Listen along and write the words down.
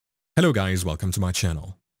Hello guys, welcome to my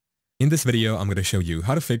channel. In this video, I'm going to show you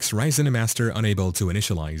how to fix Ryzen Master Unable to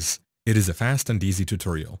initialize. It is a fast and easy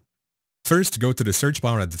tutorial. First, go to the search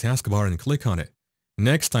bar at the taskbar and click on it.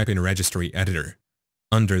 Next, type in Registry Editor.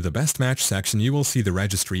 Under the Best Match section, you will see the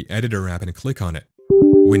Registry Editor app and click on it.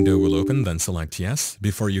 Window will open, then select Yes.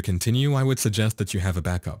 Before you continue, I would suggest that you have a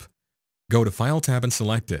backup. Go to File tab and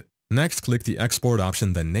select it. Next, click the Export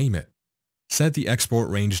option, then name it. Set the export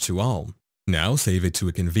range to All. Now save it to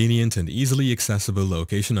a convenient and easily accessible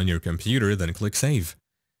location on your computer, then click Save.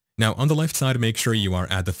 Now on the left side, make sure you are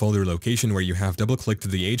at the folder location where you have double-clicked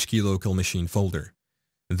the HKey local machine folder.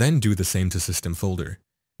 Then do the same to System folder.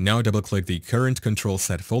 Now double-click the current control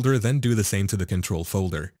set folder, then do the same to the control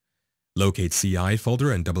folder. Locate CI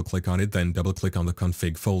folder and double-click on it, then double-click on the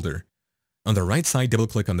config folder. On the right side,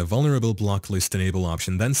 double-click on the vulnerable block list enable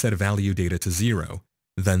option, then set value data to 0.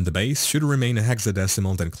 Then the base should remain a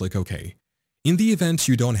hexadecimal, then click OK. In the event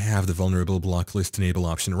you don't have the vulnerable block list enable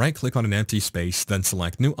option, right-click on an empty space, then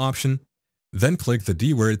select New option, then click the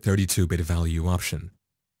DWORD 32-bit value option.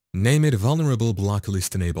 Name it Vulnerable Block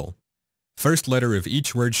List Enable. First letter of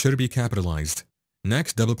each word should be capitalized.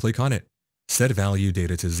 Next, double-click on it. Set value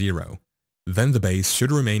data to 0. Then the base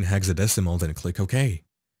should remain hexadecimal, then click OK.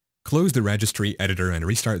 Close the registry editor and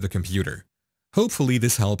restart the computer. Hopefully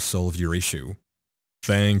this helps solve your issue.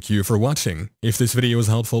 Thank you for watching. If this video was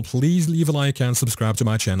helpful, please leave a like and subscribe to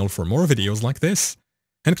my channel for more videos like this.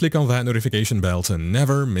 And click on that notification bell to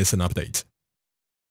never miss an update.